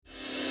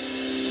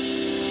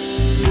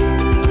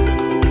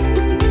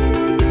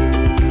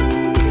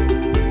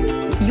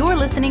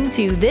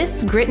to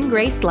This Grit and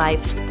Grace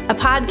Life, a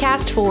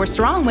podcast for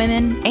strong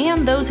women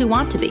and those who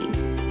want to be.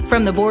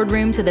 From the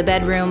boardroom to the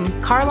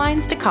bedroom, car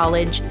lines to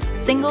college,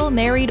 single,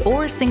 married,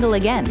 or single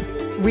again.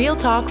 Real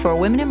talk for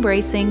women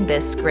embracing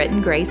this grit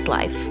and grace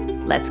life.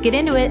 Let's get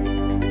into it.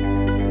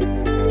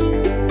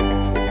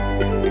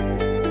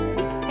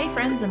 Hey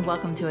friends, and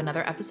welcome to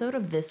another episode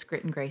of This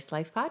Grit and Grace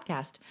Life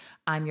podcast.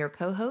 I'm your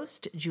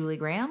co-host, Julie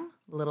Graham,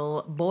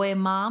 little boy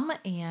mom,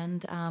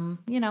 and,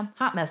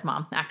 hot mess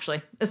mom,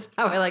 actually, is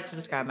how I like to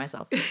describe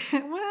myself.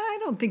 Well, I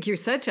don't think you're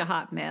such a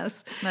hot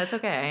mess. That's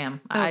okay, I am.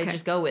 Okay. I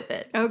just go with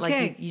it. Okay.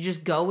 Like you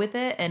just go with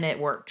it, and it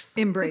works.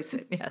 Embrace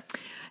it. Yes.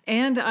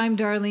 And I'm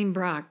Darlene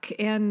Brock,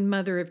 and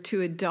mother of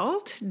two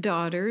adult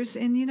daughters.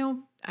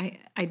 And,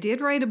 I did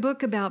write a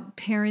book about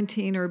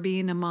parenting or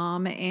being a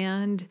mom,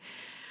 and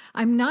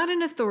I'm not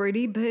an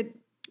authority, but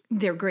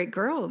they're great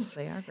girls.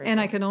 They are great And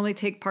girls. I can only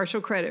take partial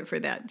credit for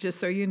that, just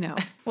so you know.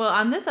 Well,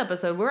 on this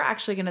episode, we're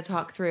actually going to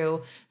talk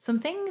through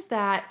some things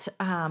that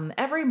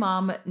every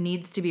mom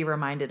needs to be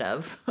reminded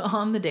of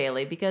on the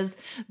daily, because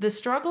the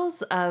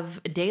struggles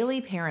of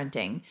daily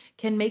parenting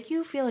can make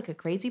you feel like a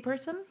crazy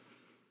person,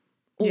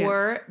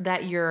 or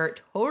that you're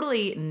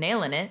totally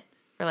nailing it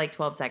for like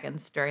 12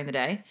 seconds during the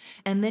day.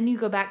 And then you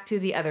go back to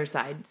the other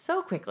side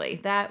so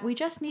quickly that we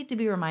just need to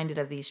be reminded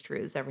of these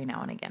truths every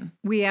now and again.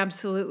 We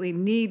absolutely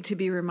need to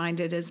be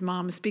reminded as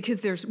moms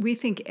because we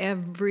think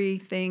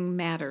everything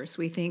matters.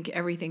 We think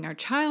everything our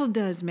child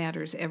does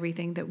matters.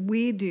 Everything that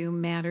we do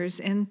matters.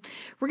 And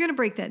we're going to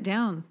break that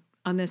down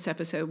on this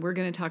episode. We're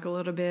going to talk a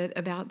little bit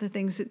about the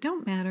things that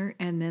don't matter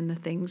and then the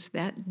things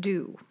that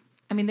do.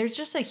 I mean, there's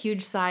just a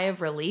huge sigh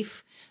of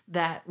relief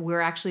that we're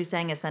actually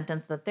saying a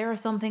sentence that there are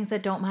some things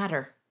that don't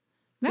matter.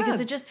 Because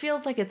it just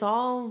feels like it's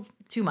all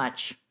too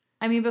much.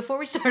 I mean, before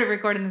we started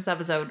recording this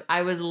episode,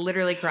 I was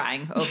literally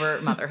crying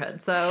over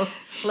motherhood. So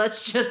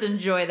let's just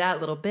enjoy that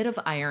little bit of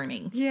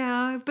irony.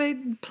 Yeah,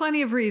 but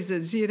plenty of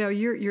reasons.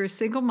 You're a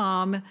single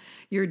mom,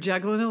 you're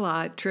juggling a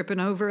lot, tripping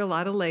over a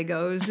lot of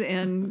Legos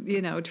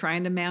and,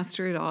 trying to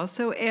master it all.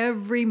 So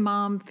every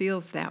mom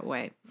feels that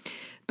way.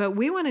 But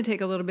we want to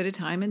take a little bit of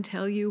time and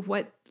tell you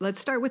let's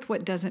start with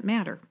what doesn't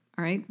matter.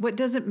 All right. What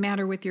doesn't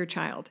matter with your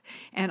child?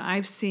 And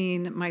I've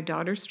seen my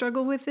daughter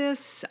struggle with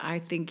this. I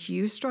think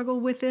you struggle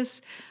with this.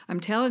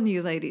 I'm telling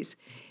you, ladies,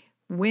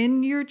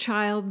 when your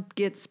child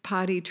gets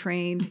potty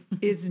trained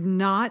is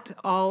not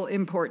all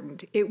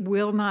important. It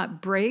will not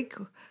break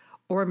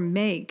or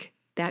make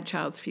that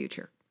child's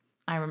future.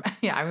 I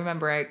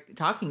remember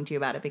talking to you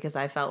about it because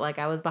I felt like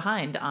I was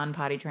behind on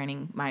potty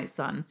training my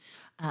son.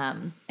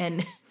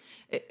 And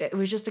it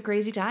was just a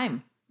crazy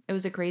time. It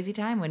was a crazy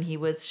time when he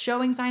was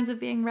showing signs of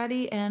being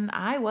ready and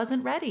I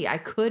wasn't ready. I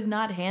could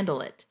not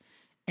handle it.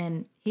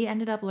 And he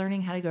ended up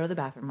learning how to go to the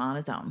bathroom on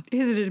his own.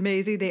 Isn't it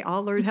amazing? They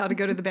all learned how to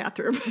go to the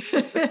bathroom.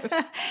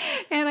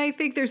 And I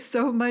think there's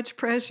so much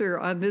pressure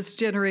on this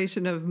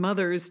generation of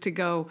mothers to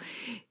go,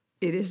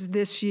 it is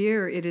this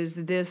year, it is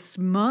this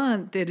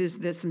month, it is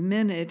this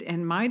minute.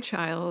 And my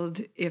child,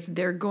 if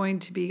they're going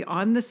to be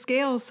on the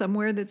scale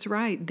somewhere that's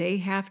right, they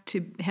have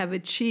to have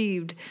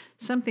achieved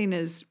something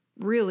as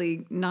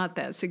really not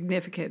that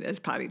significant as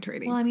potty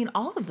training. Well, I mean,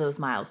 all of those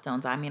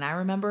milestones. I mean, I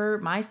remember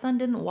my son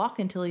didn't walk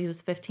until he was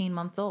 15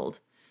 months old.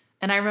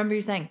 And I remember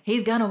you saying,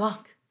 he's going to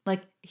walk.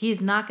 Like, he's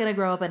not going to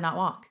grow up and not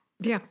walk.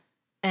 Yeah.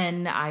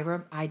 And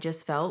I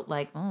just felt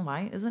like, oh,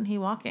 why isn't he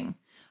walking?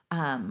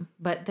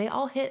 But they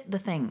all hit the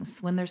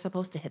things when they're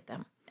supposed to hit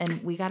them.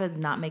 And we got to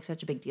not make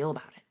such a big deal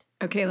about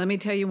it. Okay, let me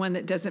tell you one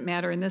that doesn't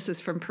matter. And this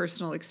is from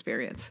personal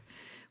experience.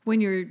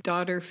 When your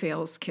daughter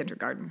fails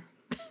kindergarten.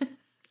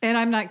 And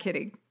I'm not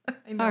kidding.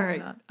 I know, all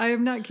right. I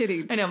am not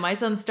kidding. I know. My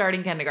son's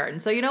starting kindergarten.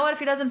 So you know what? If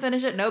he doesn't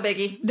finish it, no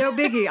biggie. No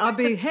biggie. I'll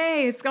be,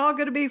 hey, it's all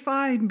going to be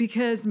fine.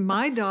 Because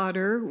my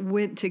daughter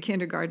went to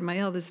kindergarten, my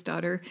eldest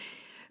daughter.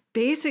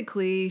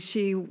 Basically,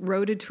 she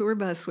rode a tour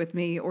bus with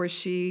me, or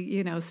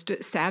she,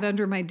 sat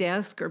under my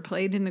desk or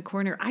played in the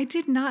corner. I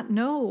did not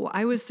know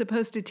I was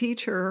supposed to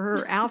teach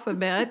her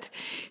alphabet.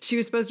 She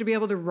was supposed to be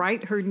able to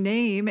write her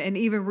name and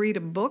even read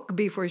a book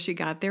before she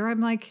got there. I'm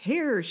like,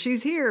 here,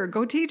 she's here,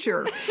 go teach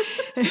her.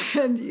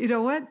 And you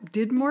know what?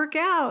 Didn't work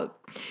out.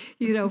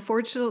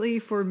 Fortunately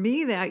for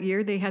me that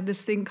year, they had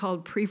this thing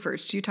called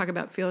pre-first. You talk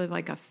about feeling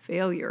like a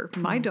failure.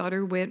 My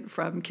daughter went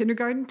from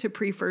kindergarten to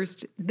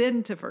pre-first,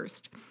 then to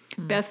first.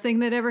 Best thing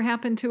that ever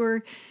happened to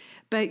her.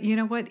 But you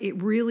know what?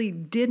 It really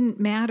didn't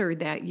matter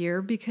that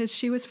year because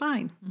she was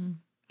fine.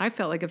 I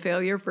felt like a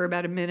failure for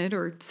about a minute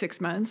or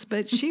 6 months,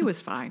 but she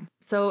was fine.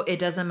 So it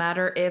doesn't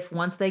matter if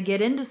once they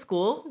get into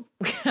school,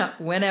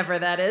 whenever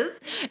that is,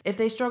 if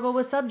they struggle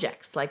with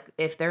subjects, like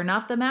if they're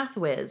not the math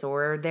whiz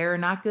or they're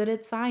not good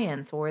at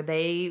science or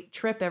they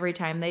trip every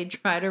time they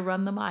try to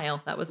run the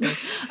mile. That was me.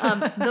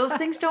 Those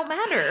things don't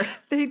matter.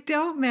 They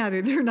don't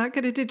matter. They're not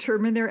going to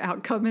determine their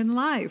outcome in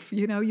life.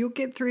 You'll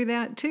get through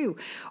that too.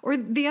 Or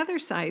the other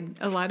side,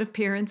 a lot of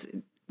parents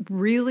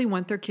really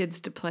want their kids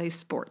to play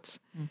sports.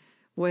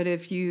 What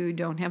if you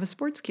don't have a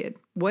sports kid?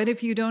 What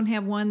if you don't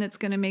have one that's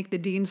going to make the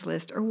dean's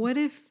list? Or what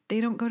if they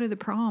don't go to the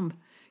prom?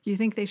 You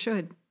think they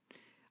should?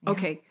 Yeah.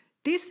 Okay,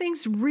 These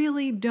things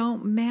really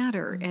don't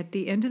matter at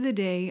the end of the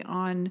day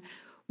on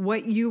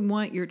what you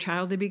want your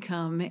child to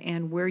become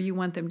and where you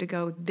want them to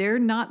go. They're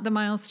not the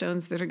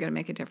milestones that are going to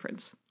make a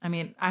difference. I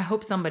mean, I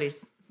hope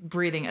somebody's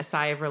breathing a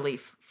sigh of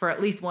relief for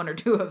at least one or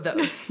two of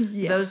those.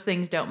 Yes. Those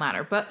things don't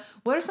matter. But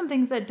what are some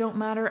things that don't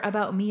matter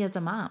about me as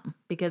a mom?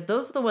 Because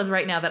those are the ones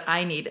right now that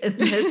I need in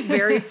this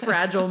very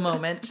fragile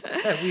moment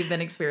that we've been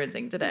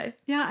experiencing today.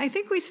 Yeah, I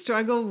think we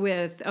struggle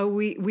with,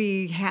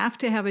 we have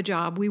to have a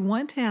job. We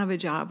want to have a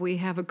job. We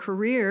have a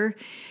career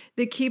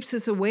that keeps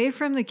us away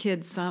from the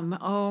kids some.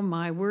 Oh,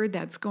 my word,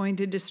 that's going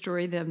to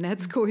destroy them.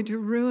 That's going to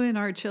ruin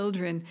our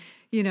children.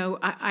 You know,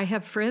 I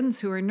have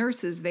friends who are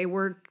nurses. They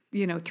work,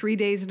 3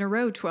 days in a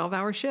row,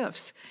 12-hour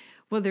shifts.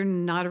 Well, they're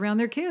not around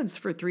their kids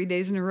for 3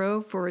 days in a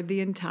row for the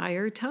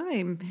entire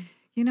time.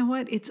 You know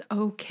what? It's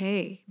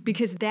okay,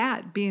 because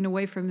that being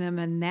away from them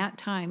in that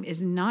time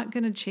is not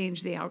going to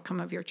change the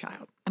outcome of your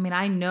child. I mean,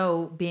 I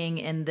know being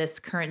in this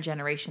current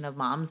generation of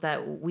moms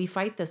that we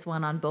fight this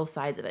one on both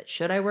sides of it.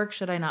 Should I work?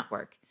 Should I not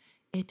work?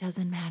 It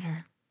doesn't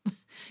matter.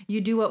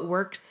 You do what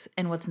works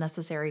and what's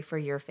necessary for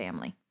your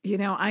family.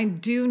 I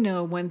do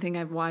know one thing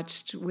I've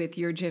watched with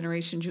your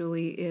generation,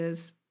 Julie,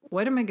 is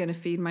what am I going to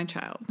feed my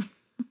child?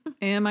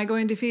 Am I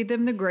going to feed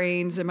them the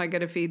grains? Am I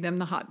going to feed them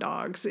the hot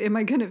dogs? Am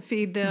I going to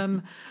feed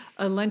them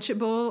a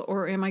Lunchable,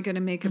 or am I going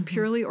to make a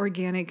purely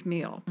organic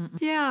meal?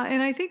 Yeah,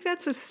 and I think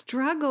that's a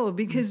struggle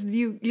because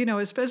you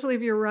especially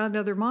if you're around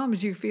other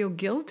moms, you feel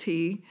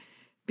guilty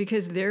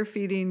because they're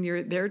feeding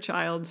their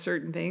child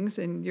certain things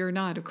and you're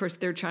not. Of course,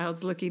 their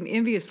child's looking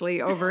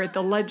enviously over at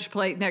the lunch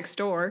plate next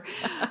door,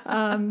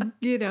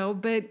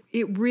 but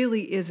it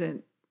really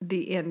isn't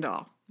the end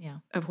all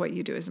of what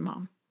you do as a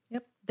mom.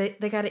 Yep.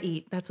 They got to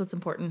eat. That's what's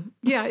important.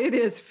 Yeah, it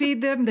is.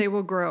 Feed them, they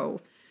will grow.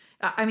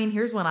 I mean,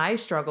 here's one I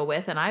struggle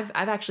with, and I've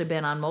actually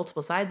been on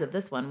multiple sides of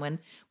this one. When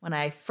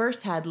I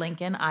first had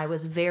Lincoln, I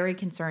was very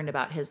concerned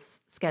about his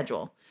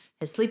schedule,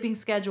 his sleeping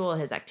schedule,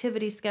 his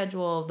activity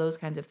schedule, those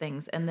kinds of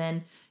things. And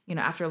then,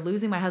 after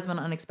losing my husband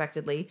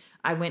unexpectedly,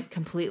 I went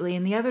completely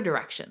in the other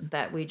direction,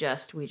 that we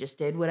just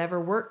did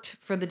whatever worked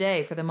for the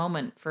day, for the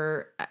moment,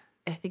 for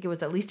I think it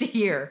was at least a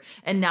year.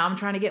 And now I'm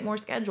trying to get more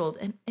scheduled,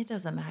 and it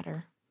doesn't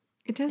matter.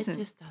 It doesn't. It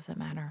just doesn't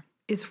matter.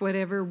 It's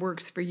whatever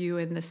works for you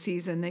in the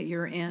season that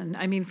you're in.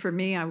 I mean, for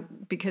me,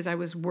 because I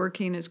was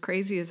working as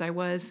crazy as I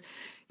was,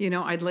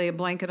 I'd lay a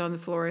blanket on the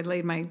floor, I'd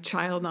lay my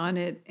child on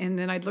it, and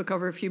then I'd look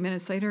over a few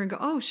minutes later and go,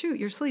 oh, shoot,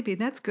 you're sleeping.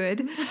 That's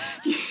good.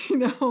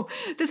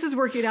 This is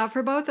working out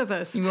for both of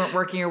us. You weren't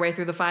working your way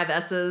through the 5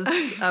 S's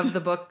of the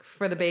book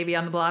for the baby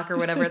on the block or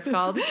whatever it's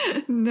called?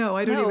 No,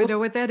 I don't even know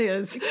what that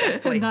is.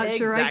 Exactly. I'm not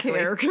sure I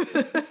care.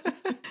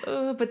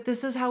 But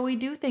this is how we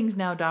do things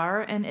now,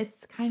 Dar, and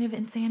it's kind of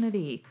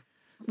insanity.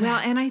 Well,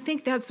 and I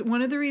think that's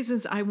one of the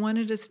reasons I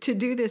wanted us to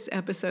do this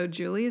episode,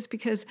 Julie, is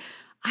because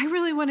I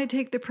really want to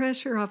take the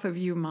pressure off of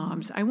you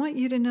moms. I want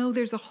you to know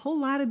there's a whole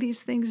lot of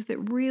these things that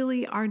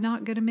really are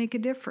not going to make a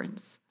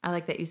difference. I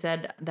like that you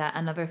said that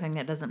another thing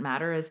that doesn't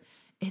matter is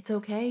it's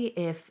okay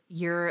if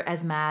you're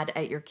as mad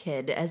at your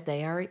kid as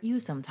they are at you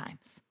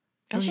sometimes.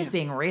 It's just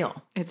being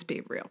real. It's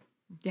being real.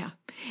 Yeah.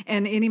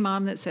 And any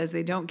mom that says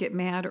they don't get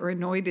mad or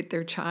annoyed at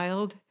their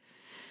child,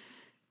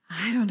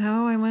 I don't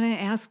know. I want to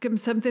ask them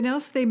something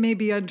else they may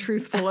be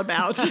untruthful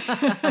about.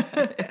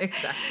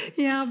 Exactly.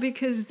 Yeah,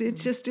 because it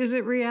just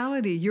isn't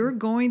reality. You're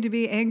going to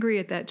be angry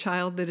at that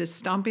child that is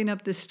stomping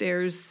up the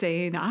stairs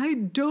saying, I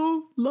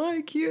don't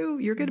like you.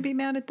 You're going to be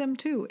mad at them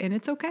too. And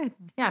it's okay.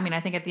 Yeah. I mean, I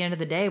think at the end of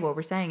the day, what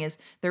we're saying is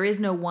there is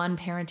no one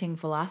parenting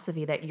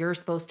philosophy that you're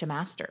supposed to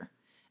master.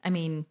 I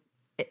mean,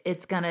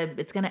 it's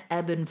gonna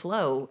ebb and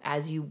flow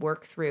as you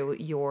work through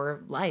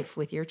your life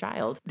with your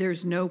child.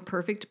 There's no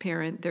perfect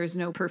parent. There's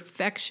no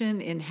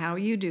perfection in how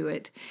you do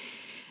it.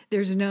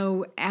 There's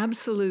no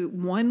absolute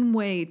one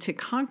way to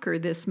conquer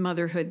this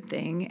motherhood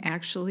thing.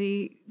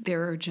 Actually,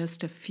 there are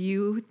just a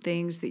few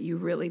things that you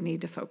really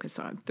need to focus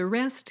on. The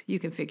rest you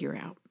can figure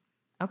out.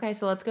 Okay,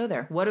 so let's go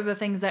there. What are the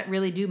things that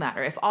really do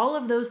matter? If all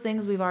of those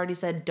things we've already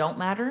said don't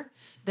matter,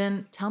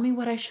 then tell me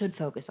what I should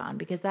focus on,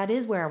 because that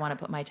is where I want to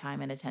put my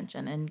time and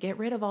attention and get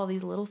rid of all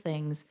these little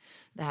things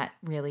that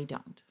really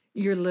don't.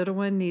 Your little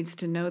one needs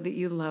to know that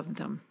you love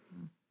them.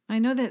 I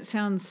know that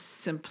sounds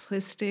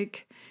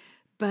simplistic,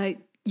 but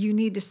you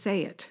need to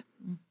say it.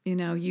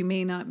 You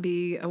may not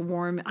be a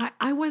warm...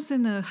 I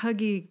wasn't a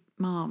huggy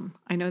mom.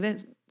 I know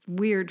that's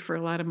weird for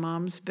a lot of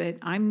moms, but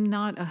I'm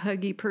not a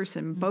huggy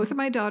person. Both of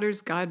my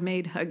daughters, God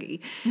made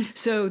huggy.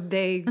 So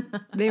they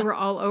were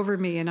all over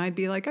me, and I'd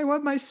be like, I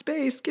want my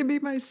space. Give me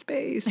my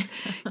space.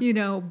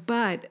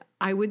 But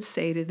I would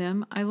say to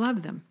them, I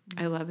love them.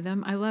 I love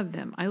them. I love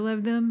them. I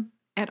love them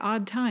at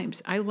odd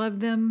times. I love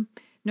them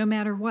no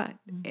matter what.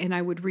 And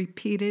I would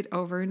repeat it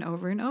over and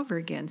over and over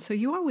again. So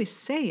you always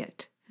say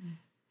it.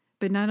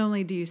 But not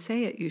only do you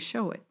say it, you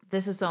show it.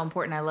 This is so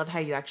important. I love how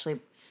you actually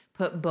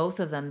put both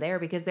of them there,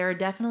 because there are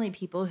definitely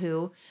people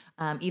who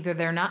either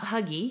they're not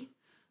huggy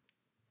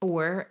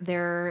or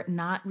they're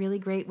not really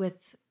great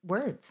with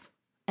words.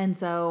 And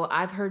so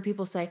I've heard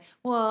people say,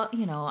 well,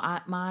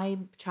 my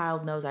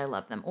child knows I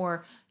love them,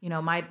 or,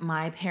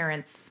 my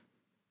parents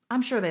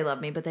I'm sure they love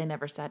me, but they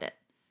never said it.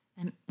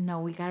 And no,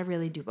 we got to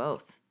really do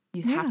both.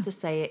 You have to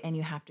say it and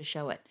you have to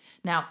show it.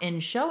 Now, in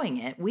showing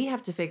it, we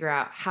have to figure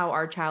out how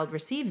our child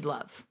receives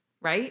love,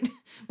 right?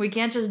 We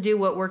can't just do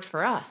what works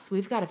for us.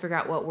 We've got to figure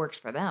out what works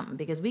for them,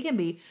 because we can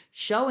be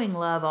showing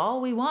love all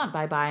we want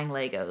by buying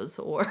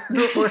Legos or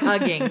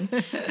hugging.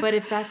 But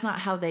if that's not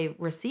how they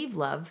receive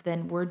love,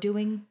 then we're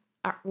doing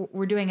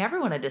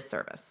everyone a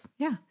disservice.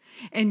 Yeah.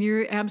 And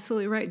you're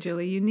absolutely right,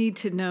 Julie. You need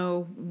to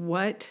know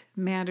what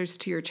matters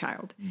to your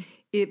child.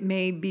 It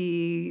may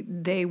be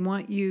they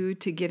want you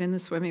to get in the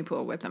swimming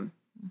pool with them.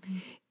 Mm-hmm.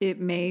 It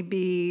may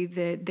be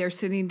that they're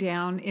sitting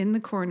down in the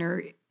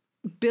corner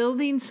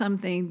building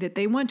something that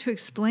they want to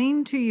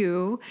explain to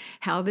you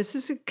how this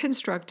is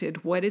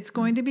constructed, what it's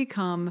going to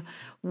become,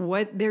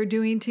 what they're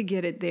doing to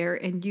get it there.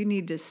 And you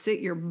need to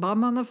sit your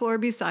bum on the floor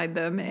beside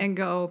them and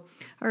go,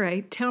 all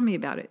right, tell me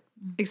about it.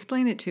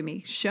 Explain it to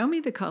me. Show me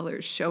the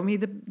colors. Show me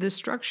the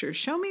structure.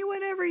 Show me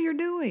whatever you're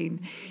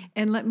doing.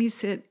 And let me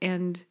sit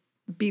and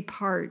be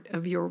part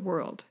of your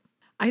world.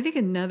 I think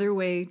another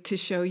way to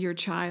show your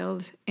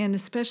child, and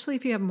especially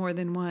if you have more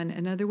than one,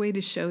 another way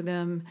to show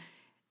them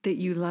that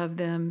you love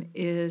them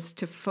is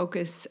to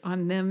focus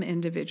on them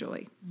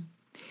individually.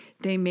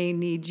 They may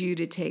need you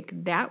to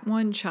take that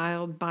one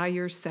child by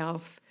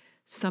yourself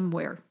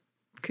somewhere.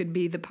 Could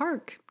be the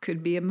park,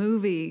 could be a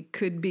movie,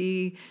 could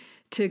be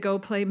to go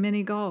play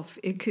mini golf.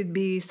 It could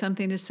be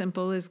something as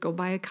simple as go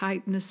buy a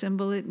kite and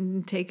assemble it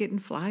and take it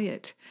and fly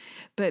it.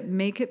 But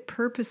make it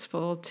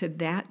purposeful to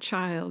that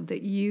child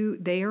that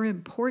they are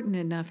important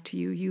enough to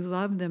you, you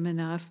love them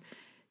enough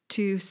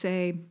to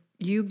say,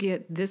 you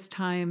get this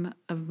time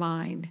of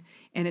mine,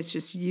 and it's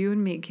just you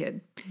and me,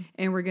 kid,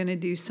 and we're going to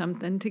do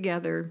something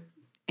together,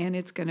 and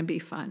it's going to be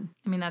fun.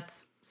 I mean,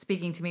 that's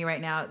speaking to me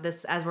right now.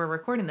 This, as we're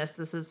recording this,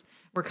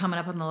 we're coming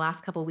up on the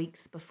last couple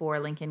weeks before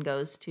Lincoln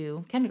goes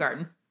to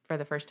kindergarten for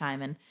the first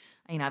time. And,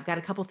 I've got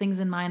a couple things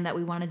in mind that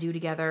we want to do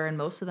together, and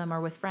most of them are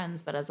with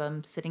friends. But as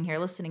I'm sitting here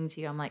listening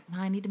to you, I'm like,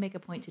 I need to make a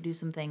point to do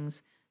some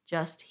things,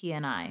 just he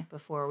and I,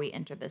 before we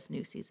enter this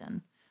new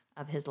season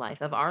of his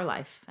life, of our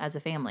life as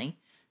a family,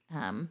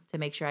 to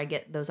make sure I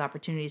get those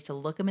opportunities to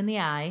look him in the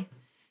eye,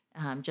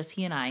 just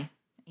he and I,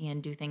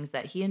 and do things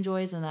that he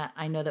enjoys and that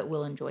I know that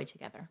we'll enjoy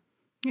together.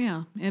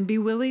 Yeah, and be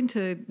willing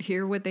to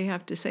hear what they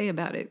have to say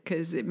about it,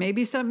 because it may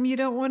be something you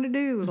don't want to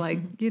do, like,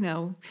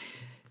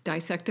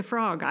 dissect a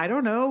frog. I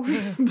don't know,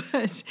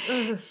 but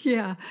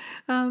yeah,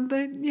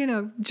 but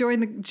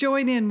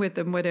join in with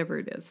them, whatever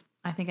it is.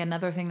 I think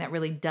another thing that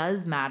really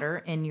does matter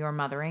in your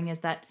mothering is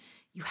that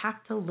you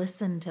have to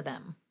listen to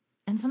them.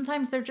 And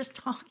sometimes they're just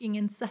talking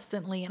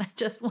incessantly and I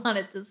just want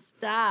it to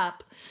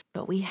stop.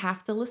 But we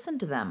have to listen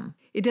to them.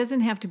 It doesn't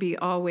have to be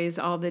always,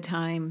 all the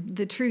time.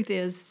 The truth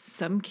is,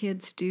 some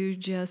kids do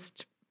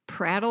just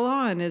prattle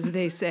on, as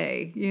they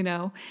say.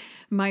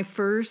 My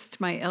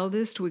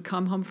eldest would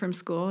come home from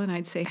school and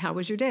I'd say, how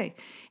was your day?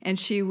 And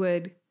she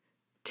would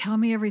tell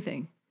me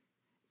everything.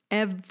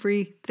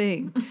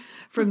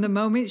 From the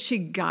moment she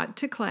got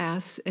to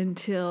class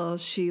until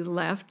she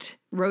left,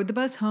 rode the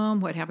bus home,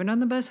 what happened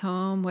on the bus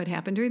home, what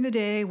happened during the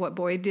day, what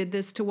boy did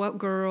this to what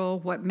girl,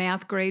 what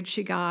math grade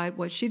she got,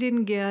 what she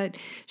didn't get.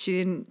 She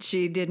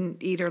didn't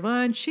eat her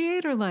lunch. She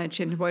ate her lunch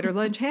and what her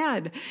lunch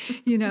had,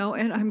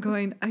 and I'm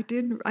going,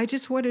 I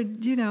just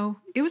wanted,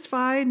 it was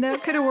fine.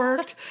 That could have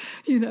worked,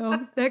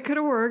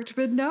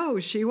 but no,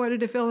 she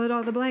wanted to fill in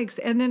all the blanks.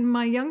 And then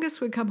my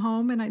youngest would come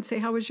home and I'd say,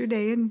 how was your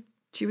day? And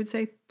she would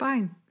say,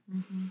 fine,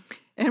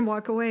 and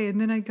walk away. And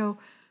then I'd go,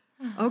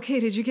 okay,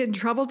 did you get in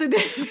trouble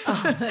today?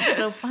 Oh, that's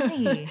so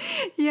funny.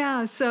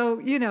 Yeah. So,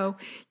 you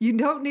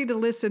don't need to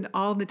listen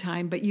all the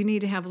time, but you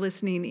need to have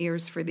listening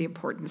ears for the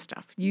important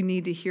stuff. You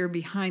need to hear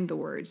behind the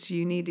words.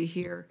 You need to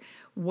hear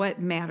what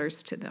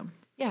matters to them.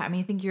 Yeah.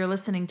 I think you're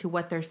listening to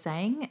what they're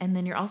saying, and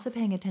then you're also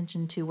paying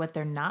attention to what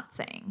they're not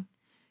saying.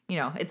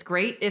 It's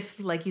great if,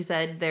 like you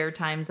said, there are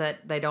times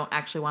that they don't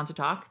actually want to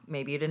talk.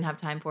 Maybe you didn't have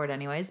time for it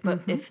anyways. But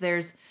if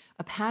there's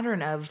a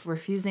pattern of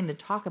refusing to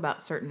talk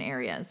about certain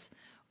areas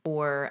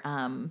or,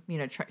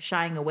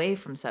 shying away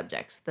from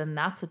subjects, then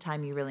that's a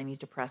time you really need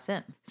to press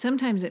in.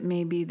 Sometimes it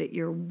may be that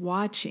you're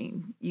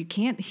watching. You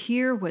can't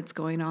hear what's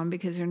going on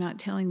because they're not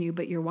telling you,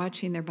 but you're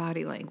watching their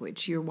body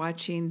language. You're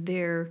watching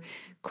their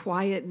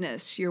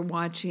quietness. You're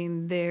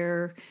watching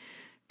their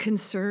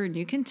concern.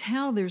 You can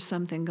tell there's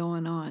something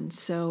going on.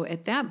 So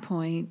at that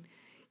point,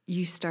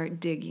 you start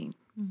digging.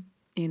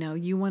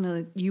 You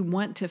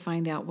want to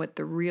find out what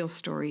the real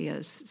story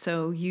is.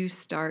 So you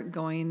start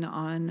going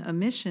on a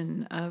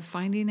mission of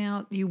finding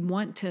out. You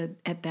want to,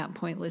 at that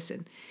point,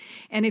 listen.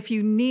 And if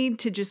you need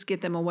to just get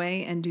them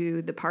away and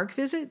do the park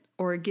visit,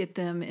 or get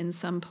them in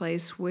some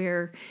place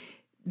where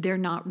they're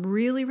not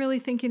really, really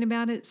thinking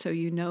about it, so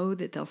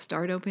that they'll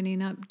start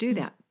opening up, do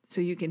that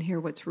so you can hear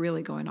what's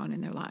really going on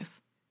in their life.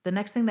 The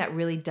next thing that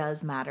really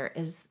does matter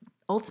is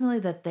ultimately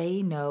that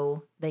they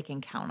know they can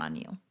count on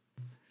you.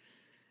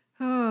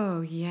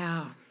 Oh,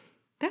 yeah.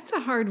 That's a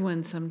hard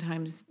one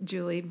sometimes,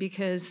 Julie,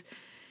 because,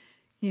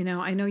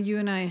 I know you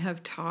and I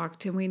have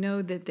talked, and we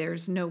know that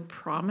there's no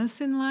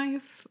promise in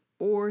life,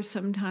 or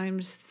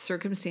sometimes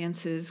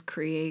circumstances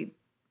create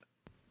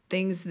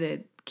things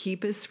that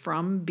keep us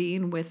from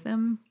being with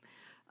them,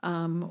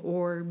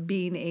 or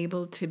being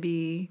able to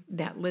be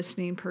that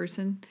listening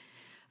person.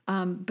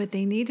 But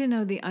they need to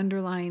know the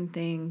underlying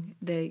thing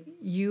that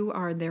you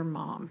are their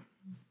mom,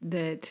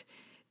 that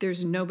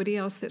there's nobody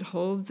else that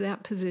holds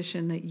that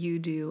position that you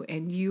do,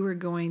 and you are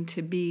going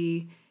to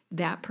be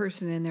that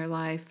person in their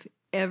life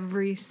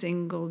every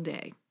single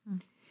day.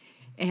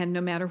 And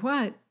no matter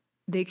what,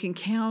 they can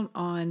count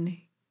on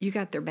you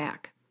got their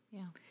back.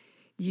 Yeah.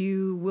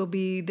 You will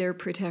be their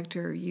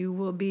protector. You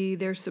will be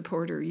their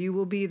supporter. You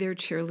will be their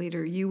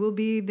cheerleader. You will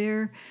be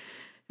their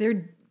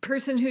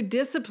person who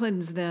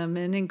disciplines them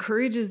and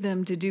encourages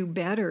them to do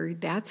better.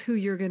 That's who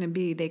you're going to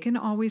be. They can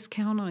always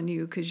count on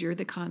you because you're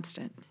the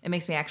constant. It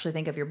makes me actually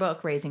think of your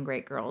book, Raising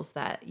Great Girls,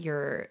 that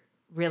you're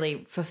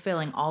really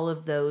fulfilling all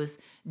of those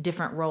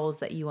different roles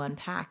that you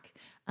unpack,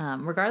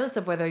 regardless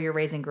of whether you're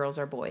raising girls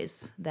or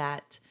boys,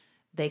 that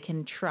they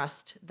can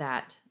trust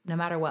that no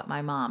matter what,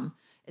 my mom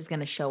is going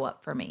to show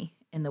up for me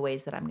in the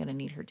ways that I'm going to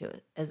need her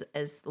to.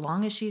 As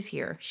long as she's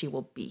here, she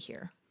will be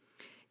here.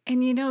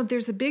 And,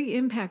 there's a big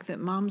impact that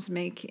moms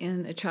make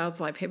in a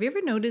child's life. Have you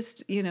ever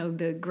noticed,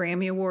 the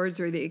Grammy Awards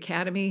or the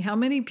Academy? How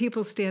many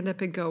people stand up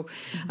and go,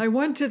 I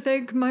want to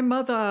thank my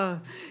mother?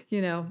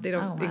 They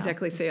don't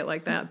exactly say it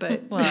like that,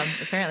 but... Well,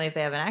 apparently if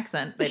they have an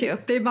accent, they do.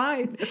 They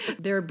might.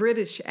 They're a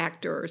British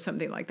actor or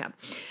something like that.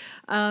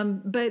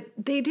 But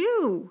they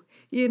do.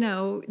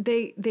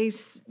 They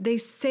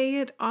say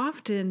it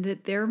often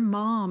that their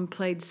mom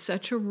played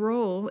such a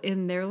role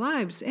in their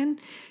lives.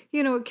 And,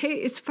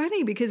 it's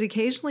funny because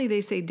occasionally they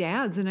say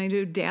dads, and I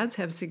know dads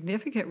have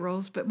significant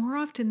roles, but more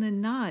often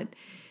than not,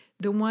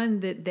 the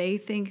one that they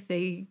think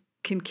they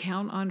can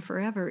count on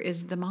forever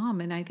is the mom.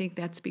 And I think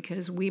that's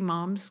because we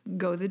moms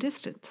go the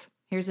distance.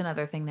 Here's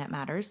another thing that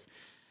matters.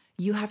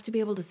 You have to be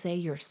able to say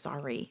you're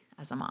sorry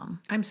as a mom.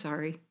 I'm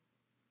sorry.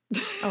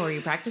 Oh, are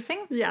you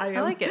practicing? Yeah,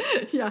 I like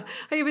it. Yeah,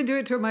 I even do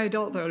it to my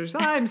adult daughters.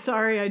 I'm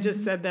sorry, I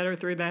just said that or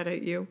threw that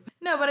at you.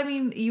 No, but I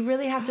mean, you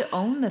really have to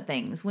own the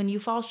things when you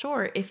fall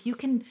short. If you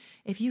can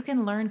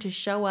learn to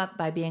show up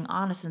by being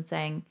honest and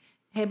saying,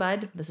 "Hey,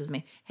 bud, this is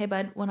me. Hey,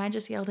 bud, when I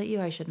just yelled at you,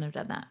 I shouldn't have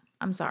done that.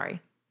 I'm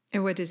sorry."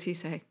 And what does he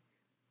say?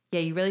 Yeah,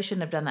 you really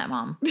shouldn't have done that,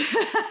 Mom.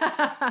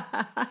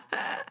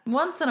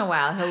 Once in a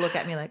while, he'll look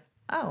at me like,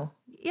 "Oh,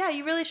 yeah,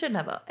 you really shouldn't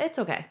have. It's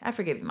okay. I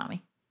forgive you,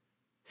 Mommy."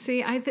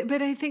 See,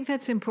 but I think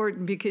that's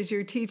important because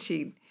you're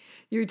teaching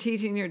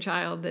your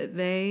child that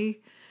they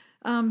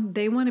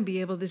want to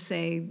be able to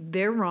say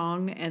they're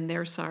wrong and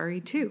they're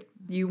sorry too.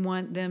 You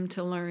want them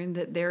to learn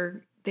that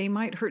they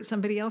might hurt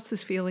somebody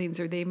else's feelings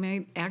or they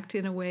might act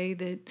in a way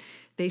that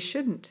they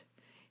shouldn't.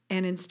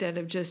 And instead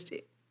of just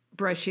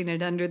brushing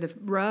it under the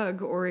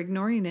rug or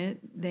ignoring it,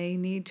 they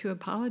need to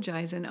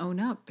apologize and own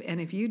up. And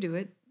if you do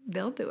it,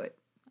 they'll do it.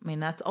 I mean,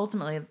 that's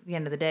ultimately, at the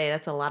end of the day,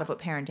 that's a lot of what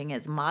parenting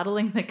is,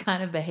 modeling the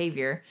kind of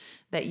behavior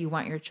that you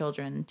want your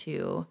children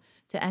to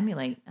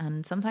emulate.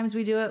 And sometimes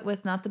we do it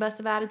with not the best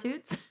of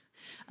attitudes.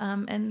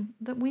 And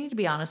we need to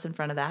be honest in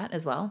front of that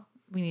as well.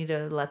 We need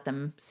to let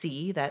them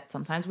see that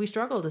sometimes we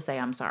struggle to say,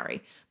 I'm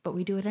sorry, but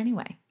we do it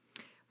anyway.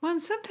 Well,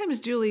 and sometimes,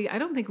 Julie, I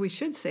don't think we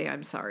should say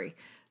I'm sorry.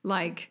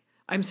 Like,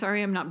 I'm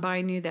sorry I'm not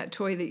buying you that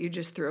toy that you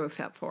just threw a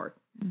fit for.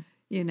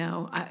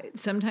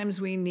 Sometimes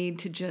we need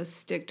to just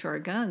stick to our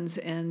guns,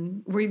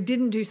 and we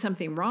didn't do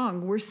something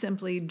wrong. We're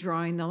simply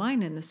drawing the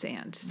line in the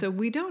sand. So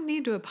we don't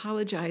need to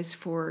apologize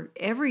for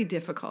every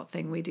difficult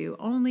thing we do,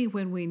 only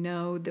when we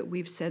know that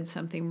we've said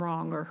something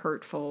wrong or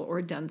hurtful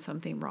or done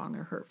something wrong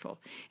or hurtful.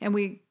 And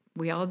we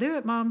all do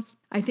it, moms.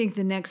 I think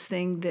the next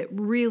thing that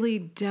really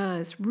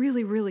does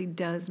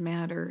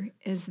matter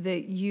is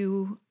that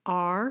you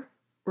are,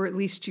 or at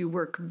least you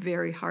work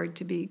very hard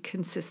to be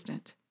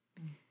consistent.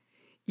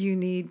 You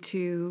need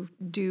to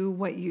do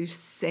what you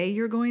say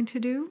you're going to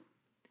do,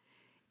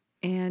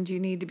 and you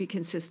need to be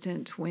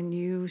consistent when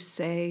you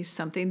say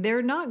something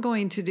they're not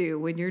going to do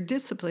when you're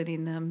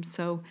disciplining them.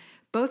 So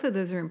both of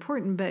those are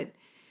important. But,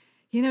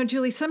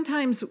 Julie,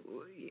 sometimes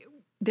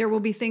there will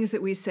be things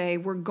that we say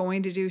we're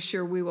going to do.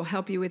 Sure, we will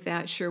help you with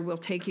that. Sure, we'll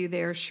take you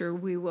there. Sure,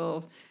 we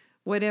will,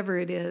 whatever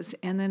it is.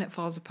 And then it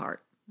falls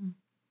apart,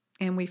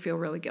 and we feel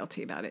really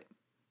guilty about it.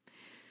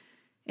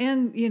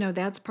 And,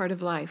 that's part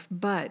of life.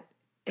 But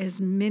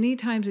as many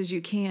times as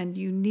you can,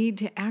 you need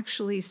to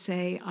actually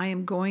say, I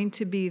am going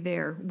to be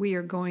there. We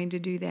are going to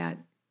do that,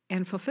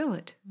 and fulfill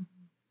it,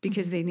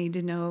 because they need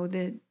to know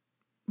that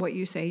what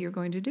you say you're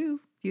going to do,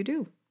 you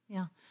do.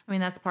 Yeah. I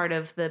mean, that's part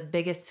of the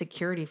biggest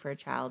security for a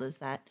child, is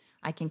that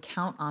I can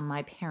count on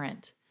my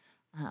parent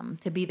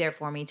to be there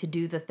for me, to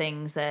do the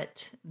things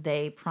that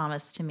they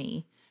promised to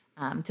me,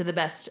 to the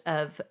best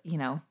of,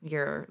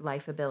 your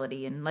life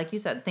ability. And like you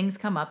said, things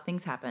come up,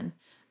 things happen.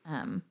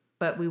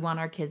 But we want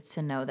our kids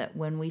to know that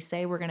when we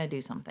say we're going to do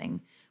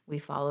something, we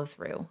follow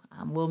through.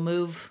 We'll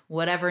move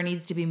whatever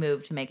needs to be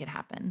moved to make it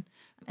happen.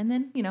 And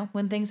then,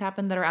 when things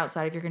happen that are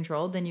outside of your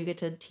control, then you get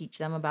to teach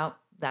them about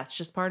that's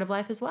just part of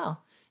life as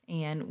well.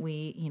 and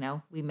we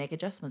make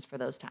adjustments for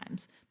those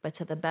times. But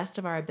to the best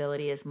of our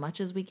ability, as much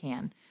as we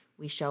can,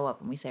 we show up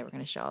and we say we're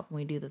going to show up, and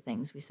we do the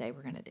things we say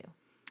we're going to do.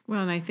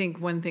 Well, and I think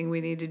one thing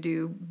we need to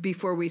do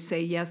before we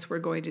say, yes, we're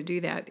going to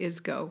do that, is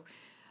go,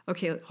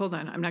 okay, hold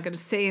on. I'm not going to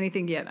say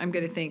anything yet. I'm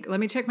going to think, let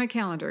me check my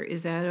calendar.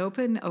 Is that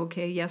open?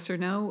 Okay, yes or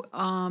no?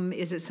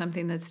 Is it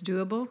something that's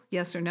doable?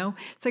 Yes or no?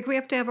 It's like we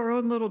have to have our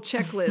own little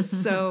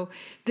checklist so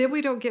then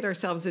we don't get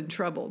ourselves in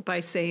trouble by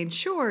saying,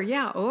 sure,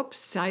 yeah,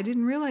 oops, I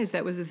didn't realize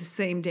that was the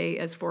same day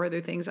as 4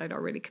 other things I'd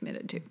already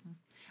committed to.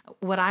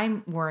 What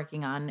I'm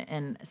working on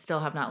and still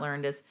have not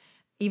learned is,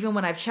 even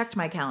when I've checked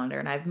my calendar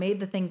and I've made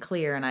the thing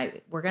clear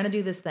and we're going to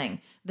do this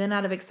thing, then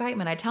out of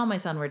excitement, I tell my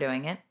son we're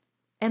doing it,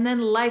 and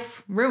then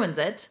life ruins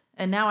it.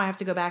 And now I have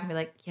to go back and be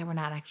like, yeah, we're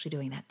not actually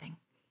doing that thing.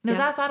 Because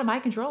that's out of my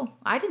control.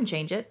 I didn't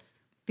change it.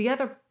 The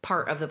other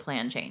part of the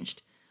plan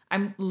changed.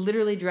 I'm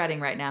literally dreading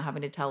right now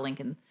having to tell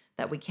Lincoln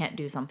that we can't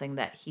do something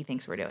that he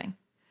thinks we're doing.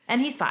 And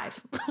he's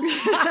 5.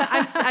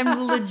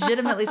 I'm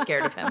legitimately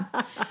scared of him.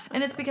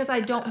 And it's because I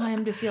don't want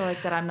him to feel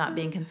like that I'm not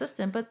being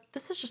consistent, but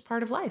this is just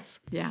part of life.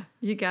 Yeah,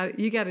 you got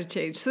to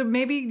change. So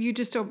maybe you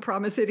just don't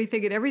promise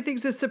anything and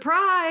everything's a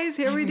surprise.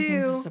 Here we do.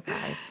 Everything's a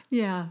surprise.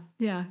 Yeah.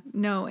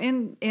 No,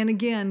 and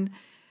again,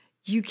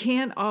 you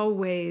can't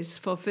always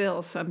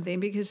fulfill something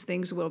because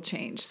things will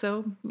change.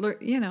 So,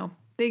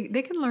 they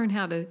can learn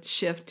how to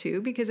shift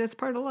too, because that's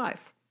part of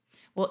life.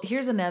 Well,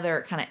 here's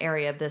another kind of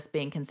area of this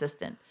being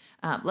consistent.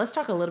 Let's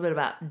talk a little bit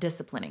about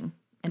disciplining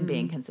and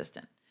being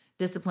consistent.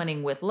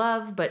 Disciplining with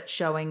love, but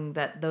showing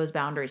that those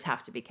boundaries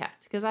have to be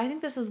kept. Because I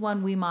think this is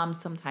one we moms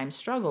sometimes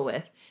struggle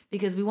with,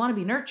 because we want to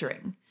be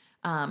nurturing.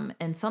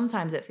 And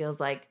sometimes it feels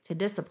like to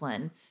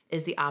discipline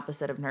is the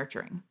opposite of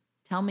nurturing.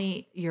 Tell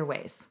me your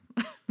ways.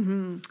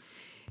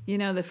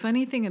 The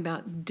funny thing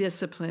about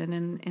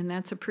discipline, and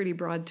that's a pretty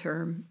broad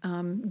term,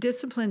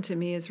 discipline to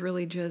me is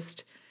really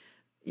just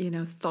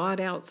thought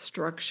out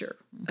structure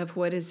of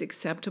what is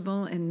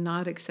acceptable and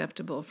not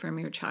acceptable from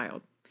your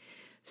child.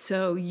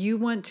 So you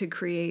want to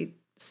create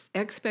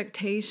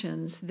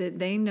expectations that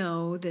they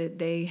know that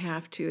they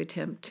have to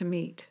attempt to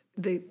meet.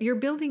 You're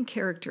building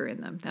character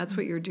in them. That's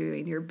what you're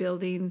doing. You're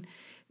building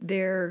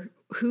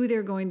who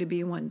they're going to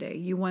be one day.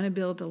 You want to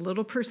build a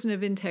little person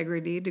of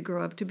integrity to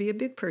grow up to be a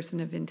big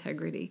person of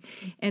integrity.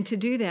 And to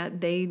do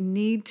that, they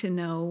need to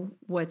know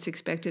what's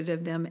expected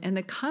of them and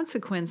the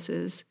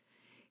consequences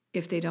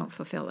if they don't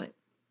fulfill it.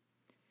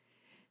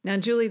 Now,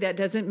 Julie, that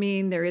doesn't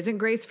mean there isn't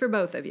grace for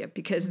both of you,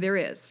 because there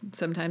is.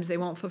 Sometimes they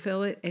won't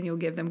fulfill it and you'll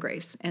give them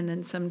grace. And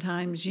then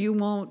sometimes you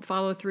won't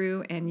follow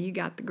through and you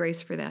got the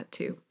grace for that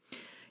too.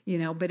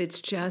 But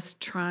it's just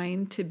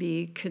trying to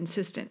be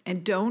consistent.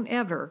 And don't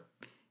ever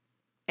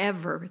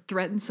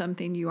threaten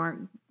something you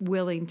aren't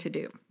willing to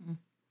do.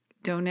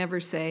 Don't ever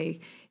say,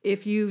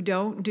 if you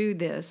don't do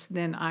this,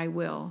 then I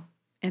will,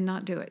 and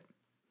not do it.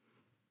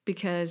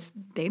 Because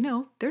they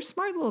know they're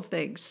smart little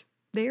things.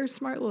 They are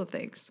smart little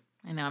things.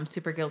 I know I'm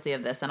super guilty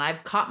of this. And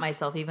I've caught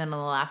myself even in the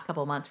last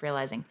couple of months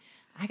realizing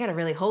I got to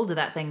really hold to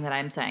that thing that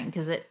I'm saying,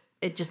 because it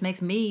just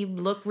makes me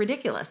look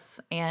ridiculous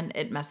and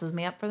it messes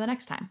me up for the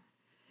next time.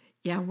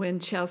 Yeah, when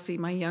Chelsea,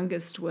 my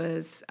youngest,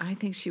 I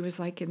think she was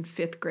like in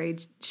 5th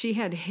grade, she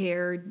had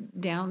hair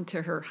down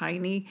to her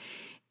hiney,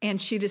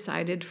 and she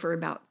decided for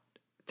about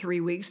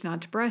 3 weeks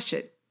not to brush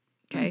it.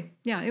 Okay.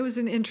 Yeah, it was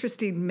an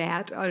interesting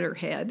mat on her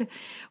head.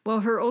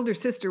 Well, her older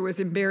sister was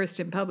embarrassed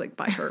in public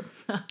by her.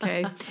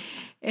 Okay.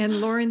 And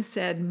Lauren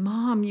said,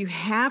 Mom, you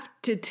have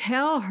to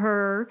tell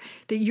her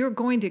that you're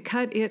going to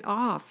cut it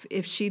off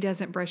if she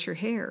doesn't brush her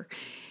hair.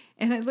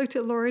 And I looked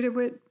at Lauren and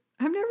went,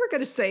 I'm never going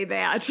to say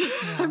that.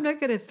 Yeah. I'm not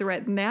going to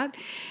threaten that.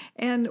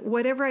 And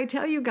whatever I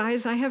tell you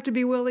guys, I have to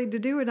be willing to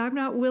do it. I'm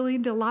not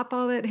willing to lop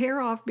all that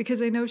hair off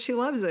because I know she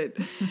loves it.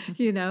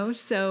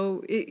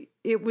 So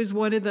it was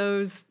one of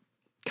those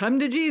come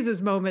to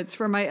Jesus moments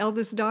for my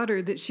eldest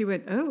daughter that she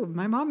went, oh,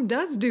 my mom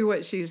does do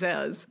what she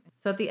says.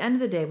 So at the end of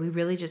the day, we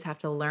really just have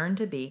to learn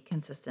to be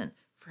consistent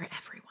for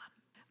everyone.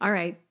 All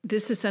right.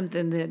 This is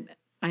something that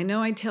I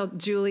know I tell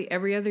Julie,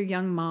 every other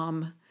young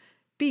mom,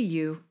 be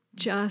you,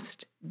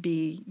 just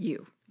be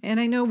you. And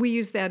I know we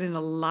use that in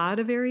a lot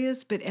of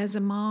areas, but as a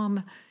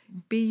mom,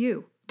 be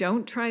you.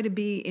 Don't try to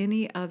be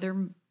any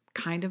other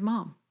kind of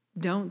mom.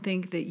 Don't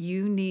think that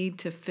you need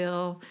to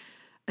fill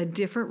a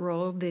different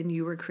role than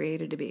you were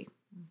created to be,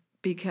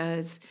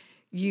 because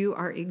you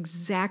are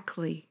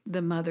exactly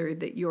the mother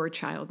that your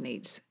child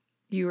needs.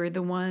 You are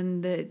the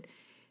one that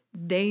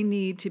they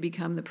need to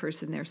become the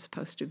person they're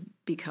supposed to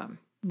become.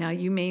 Now,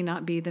 you may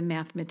not be the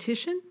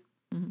mathematician,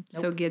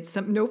 so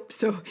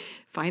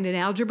find an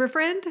algebra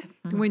friend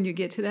when you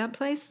get to that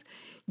place.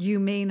 You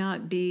may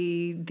not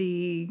be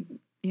the,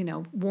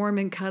 warm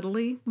and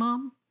cuddly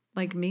mom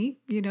like me.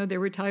 There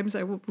were times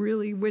I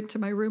really went to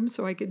my room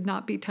so I could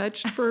not be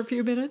touched for a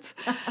few minutes.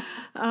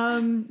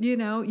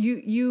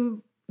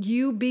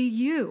 You be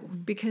you,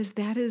 because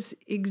that is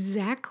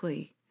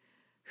exactly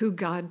who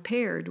God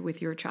paired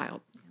with your child.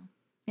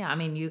 Yeah, I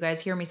mean, you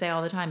guys hear me say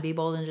all the time, be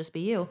bold and just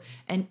be you.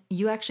 And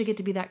you actually get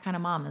to be that kind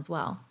of mom as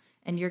well.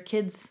 And your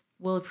kids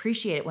will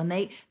appreciate it when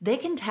they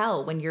can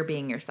tell when you're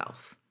being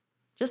yourself.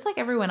 Just like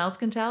everyone else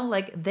can tell,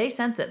 like they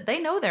sense it. They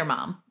know their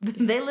mom.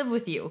 They live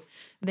with you.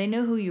 They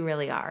know who you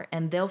really are.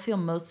 And they'll feel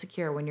most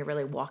secure when you're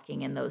really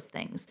walking in those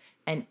things.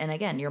 And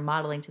again, you're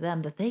modeling to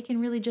them that they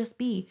can really just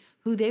be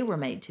who they were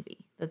made to be,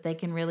 that they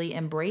can really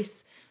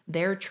embrace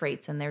their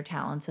traits and their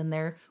talents and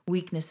their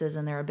weaknesses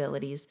and their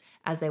abilities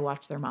as they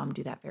watch their mom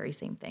do that very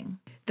same thing.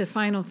 The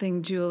final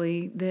thing,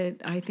 Julie,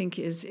 that I think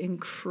is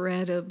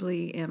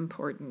incredibly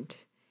important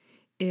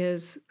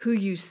is who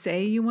you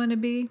say you want to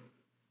be,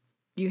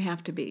 you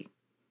have to be.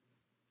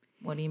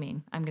 What do you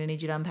mean? I'm going to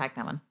need you to unpack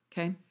that one.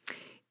 Okay.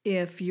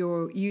 If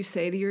you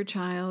say to your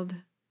child,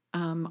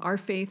 our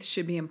faith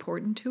should be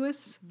important to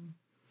us.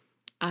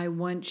 I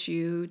want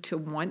you to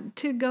want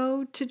to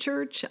go to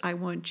church. I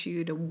want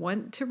you to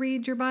want to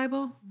read your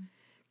Bible.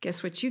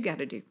 Guess what you got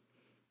to do?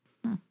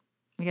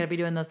 You got to be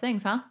doing those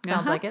things, huh?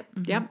 Sounds like it.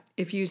 Mm-hmm. Yep.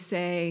 If you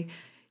say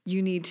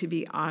you need to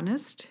be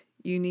honest,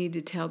 you need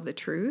to tell the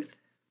truth.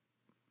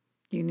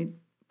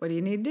 What do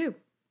you need to do?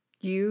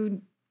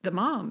 You, the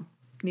mom,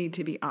 need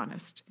to be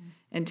honest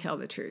and tell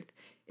the truth.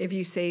 If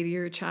you say to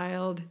your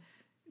child,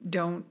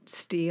 don't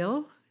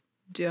steal,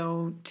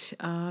 don't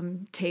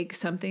take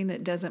something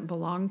that doesn't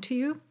belong to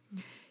you,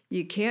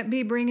 you can't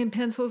be bringing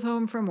pencils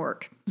home from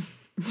work.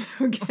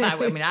 Okay. I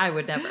mean, I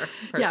would never,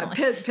 personally.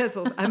 Yeah,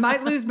 pencils. I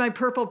might lose my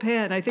purple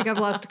pen. I think I've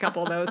lost a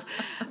couple of those.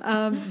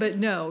 But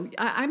no,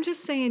 I'm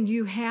just saying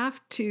you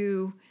have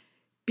to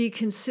be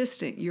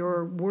consistent.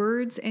 Your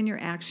words and your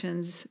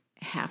actions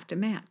have to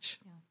match.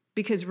 Yeah.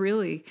 Because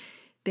really,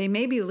 they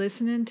may be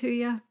listening to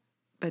you,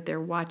 but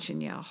they're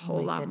watching you a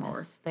whole lot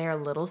more. They are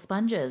little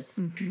sponges.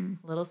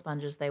 Little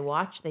sponges. They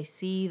watch, they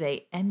see,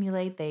 they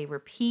emulate, they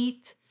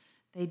repeat.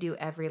 They do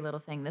every little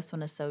thing. This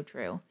one is so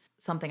true.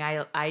 Something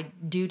I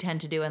do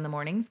tend to do in the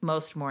mornings,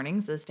 most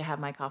mornings, is to have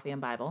my coffee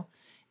and Bible.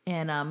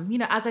 And,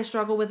 as I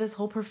struggle with this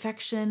whole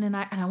perfection and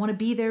I want to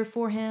be there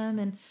for him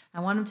and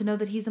I want him to know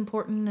that he's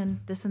important and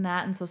this and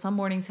that. And so some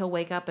mornings he'll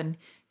wake up and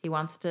he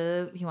wants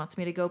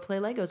me to go play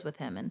Legos with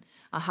him. And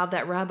I'll have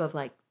that rub of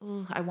like,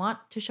 I want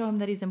to show him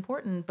that he's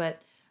important,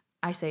 but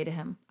I say to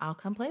him, I'll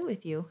come play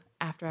with you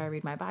after I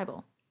read my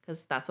Bible,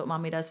 because that's what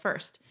mommy does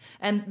first.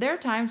 And there are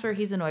times where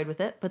he's annoyed with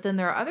it, but then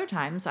there are other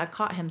times I've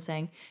caught him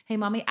saying, hey,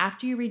 mommy,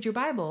 after you read your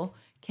Bible,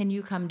 can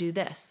you come do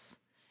this?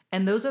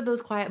 And those are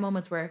those quiet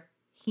moments where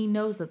he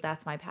knows that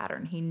that's my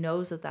pattern. He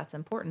knows that that's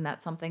important.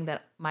 That's something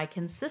that my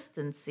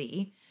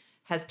consistency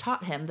has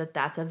taught him, that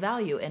that's a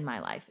value in my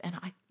life. And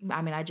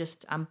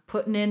I'm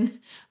putting in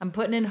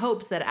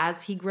hopes that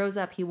as he grows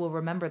up, he will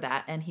remember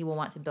that and he will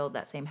want to build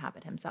that same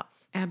habit himself.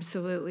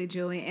 Absolutely,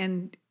 Julie.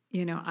 And,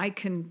 I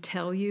can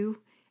tell you,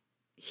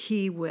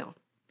 he will.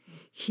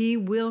 He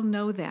will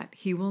know that.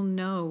 He will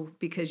know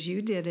because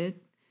you did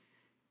it.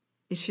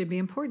 It should be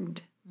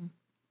important.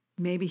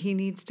 Maybe he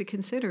needs to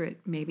consider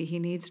it. Maybe he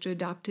needs to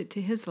adopt it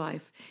to his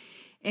life.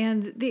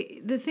 And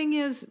the thing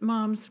is,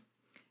 moms,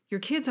 your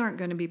kids aren't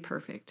going to be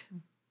perfect.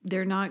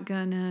 They're not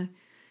going to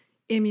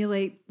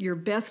emulate your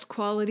best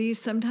qualities.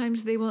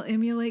 Sometimes they will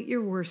emulate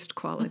your worst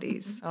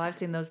qualities. Oh, I've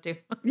seen those too.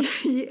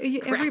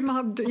 Every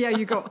mom,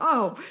 you go,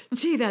 oh,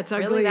 gee, that's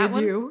ugly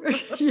of you.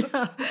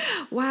 Yeah.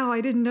 Wow,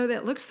 I didn't know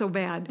that looked so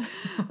bad.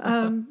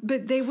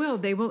 But they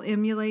will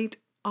emulate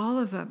all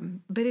of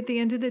them. But at the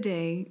end of the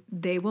day,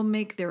 they will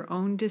make their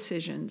own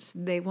decisions.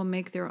 They will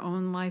make their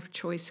own life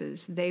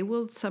choices. They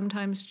will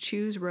sometimes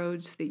choose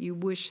roads that you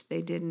wish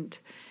they didn't.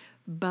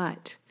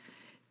 But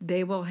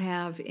they will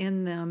have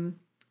in them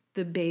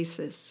the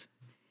basis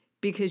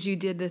because you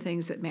did the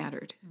things that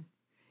mattered.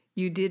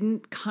 You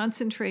didn't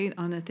concentrate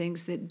on the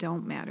things that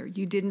don't matter.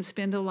 You didn't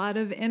spend a lot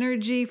of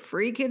energy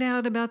freaking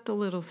out about the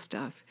little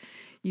stuff.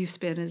 You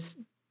spent as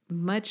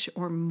much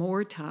or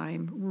more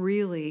time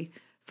really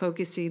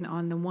focusing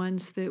on the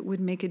ones that would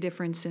make a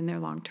difference in their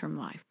long-term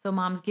life. So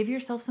moms, give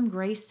yourself some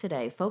grace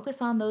today.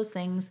 Focus on those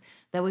things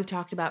that we've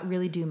talked about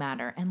really do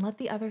matter and let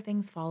the other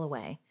things fall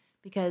away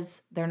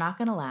because they're not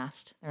going to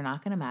last. They're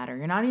not going to matter.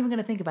 You're not even going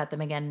to think about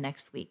them again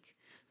next week.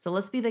 So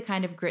let's be the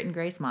kind of grit and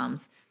grace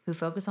moms who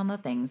focus on the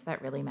things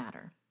that really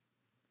matter.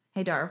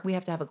 Hey, Dar, we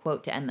have to have a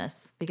quote to end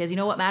this because you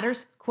know what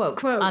matters?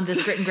 Quotes. On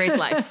this Grit and Grace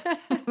life.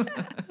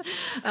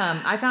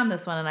 I found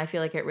this one and I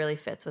feel like it really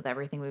fits with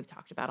everything we've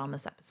talked about on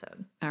this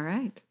episode. All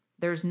right.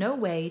 There's no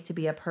way to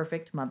be a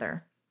perfect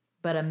mother,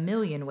 but a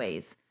million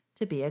ways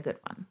to be a good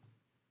one.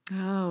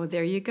 Oh,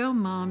 there you go,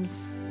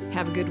 moms.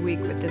 Have a good week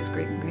with this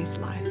Grit and Grace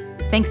Life.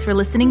 Thanks for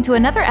listening to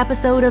another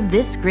episode of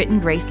This Grit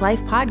and Grace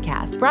Life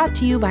podcast, brought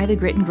to you by the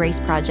Grit and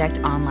Grace Project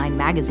online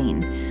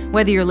magazine.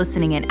 Whether you're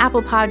listening in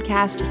Apple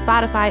Podcast,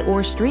 Spotify,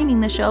 or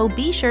streaming the show,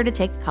 be sure to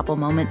take a couple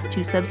moments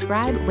to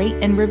subscribe, rate,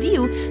 and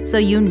review so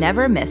you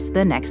never miss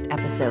the next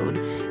episode.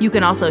 You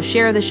can also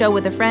share the show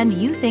with a friend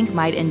you think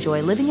might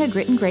enjoy living a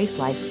Grit and Grace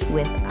life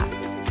with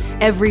us.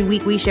 Every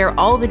week, we share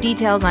all the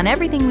details on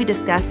everything we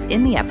discuss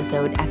in the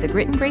episode at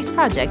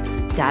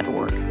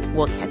thegritandgraceproject.org.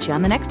 We'll catch you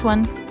on the next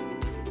one.